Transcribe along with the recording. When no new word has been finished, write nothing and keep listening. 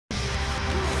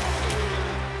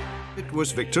It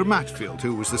was Victor Matfield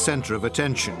who was the centre of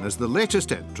attention as the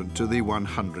latest entrant to the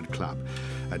 100 Club.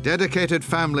 A dedicated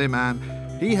family man,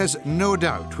 he has no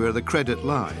doubt where the credit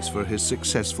lies for his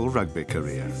successful rugby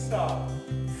career.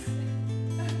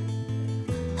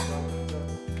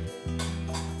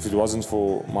 If it wasn't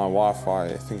for my wife,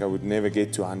 I think I would never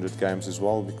get to 100 games as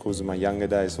well, because in my younger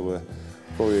days I was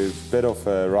probably a bit of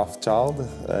a rough child,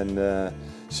 and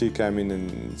she came in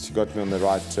and she got me on the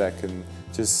right track and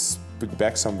just put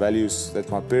back some values that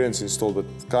my parents installed but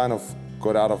kind of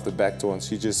got out of the back door, and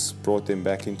she just brought them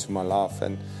back into my life,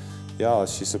 and yeah,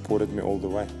 she supported me all the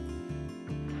way.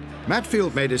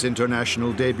 Matfield made his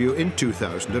international debut in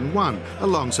 2001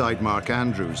 alongside Mark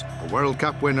Andrews, a World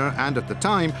Cup winner and at the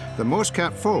time the most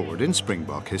capped forward in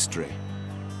Springbok history.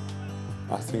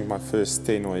 I think my first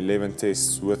 10 or 11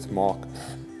 tests with Mark,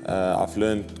 I've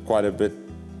learned quite a bit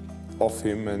of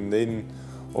him, and then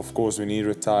of course when he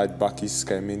retired, Bucky's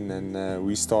came in, and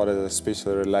we started a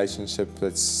special relationship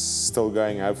that's still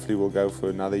going. Hopefully we'll go for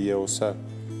another year or so.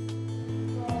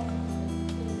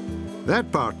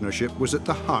 That partnership was at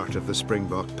the heart of the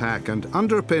Springbok pack and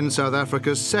underpinned South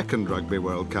Africa's second Rugby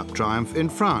World Cup triumph in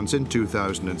France in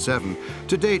 2007,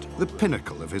 to date the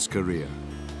pinnacle of his career.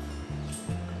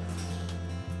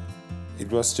 It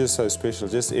was just so special,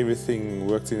 just everything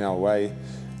worked in our way.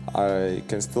 I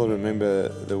can still remember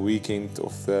the weekend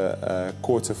of the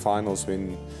quarter-finals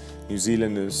when New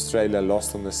Zealand and Australia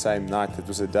lost on the same night. It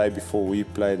was the day before we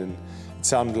played, and it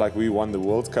sounded like we won the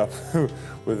World Cup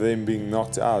with them being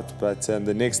knocked out. But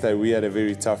the next day we had a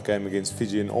very tough game against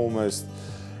Fiji and almost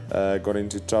got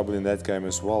into trouble in that game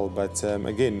as well. But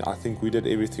again, I think we did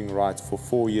everything right. For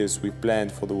 4 years we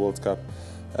planned for the World Cup.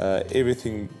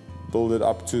 Everything built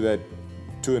up to that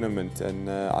tournament, and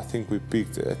I think we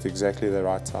peaked at exactly the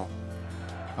right time.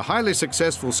 A highly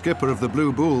successful skipper of the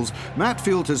Blue Bulls,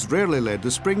 Matfield has rarely led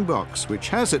the Springboks, which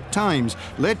has at times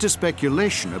led to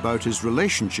speculation about his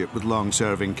relationship with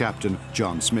long-serving captain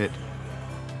John Smith.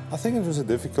 I think it was a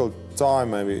difficult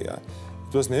time, maybe.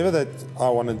 It was never that I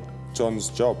wanted John's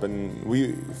job, and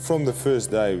we, from the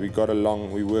first day, we got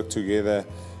along, we worked together.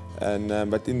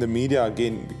 And, but in the media,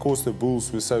 again, because the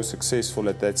Bulls were so successful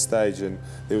at that stage, and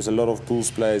there was a lot of Bulls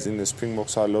players in the Springbok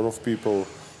side, a lot of people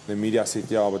in the media said,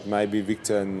 yeah, but maybe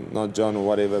Victor and not John or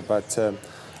whatever. But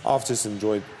I've just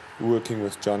enjoyed working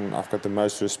with John. I've got the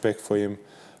most respect for him.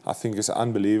 I think he's an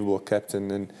unbelievable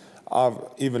captain, and I've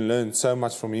even learned so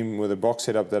much from him with the box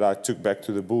setup that I took back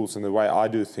to the Bulls and the way I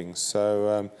do things.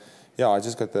 So, yeah, I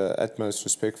just got the utmost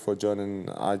respect for John, and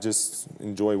I just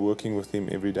enjoy working with him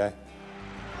every day.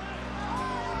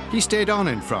 He stayed on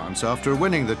in France after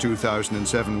winning the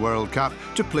 2007 World Cup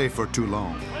to play for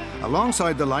Toulon.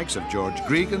 Alongside the likes of George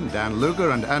Gregan, Dan Luger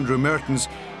and Andrew Mertens,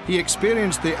 he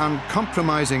experienced the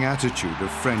uncompromising attitude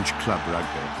of French club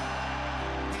rugby.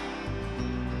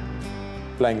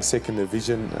 Playing second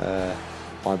division,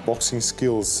 my boxing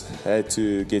skills had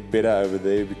to get better over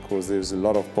there because there was a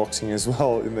lot of boxing as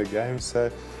well in the game,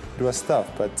 so it was tough,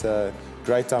 but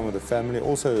great time with the family.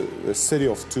 Also, the city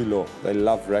of Toulon, they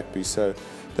love rugby, so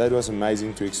that was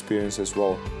amazing to experience as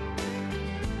well.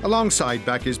 Alongside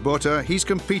Bakis Botha, he's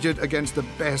competed against the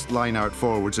best line-out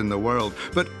forwards in the world.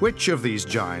 But which of these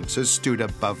giants has stood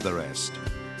above the rest?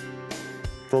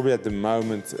 Probably at the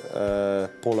moment,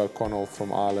 Paul O'Connell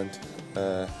from Ireland.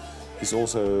 He's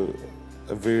also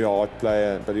a very hard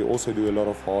player, but he also do a lot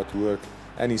of hard work.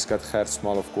 And he's got Gert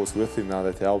Smal, of course, with him now.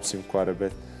 That helps him quite a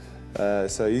bit.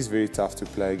 So he's very tough to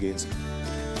play against.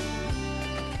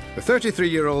 The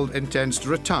 33-year-old intends to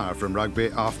retire from rugby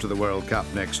after the World Cup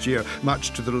next year,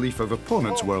 much to the relief of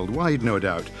opponents worldwide, no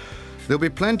doubt. There'll be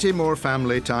plenty more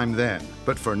family time then,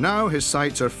 but for now his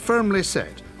sights are firmly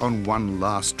set on one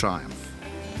last triumph.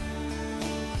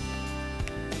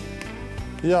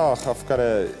 Yeah, I've got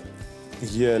a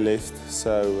year left,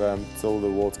 so till the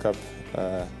World Cup.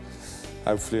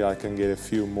 Hopefully I can get a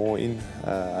few more in.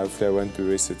 Hopefully I won't be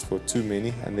rested for too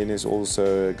many. And then there's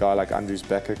also a guy like Andries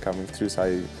Becker coming through, so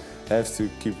I have to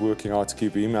keep working hard to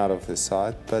keep him out of the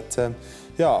side. But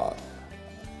yeah,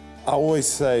 I always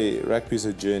say rugby is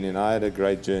a journey, and I had a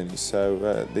great journey.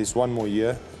 So there's one more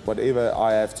year. Whatever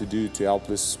I have to do to help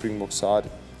this Springbok side,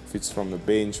 if it's from the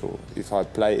bench or if I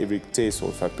play every test or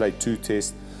if I play 2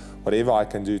 tests, whatever I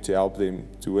can do to help them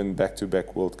to win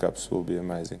back-to-back World Cups will be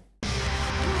amazing.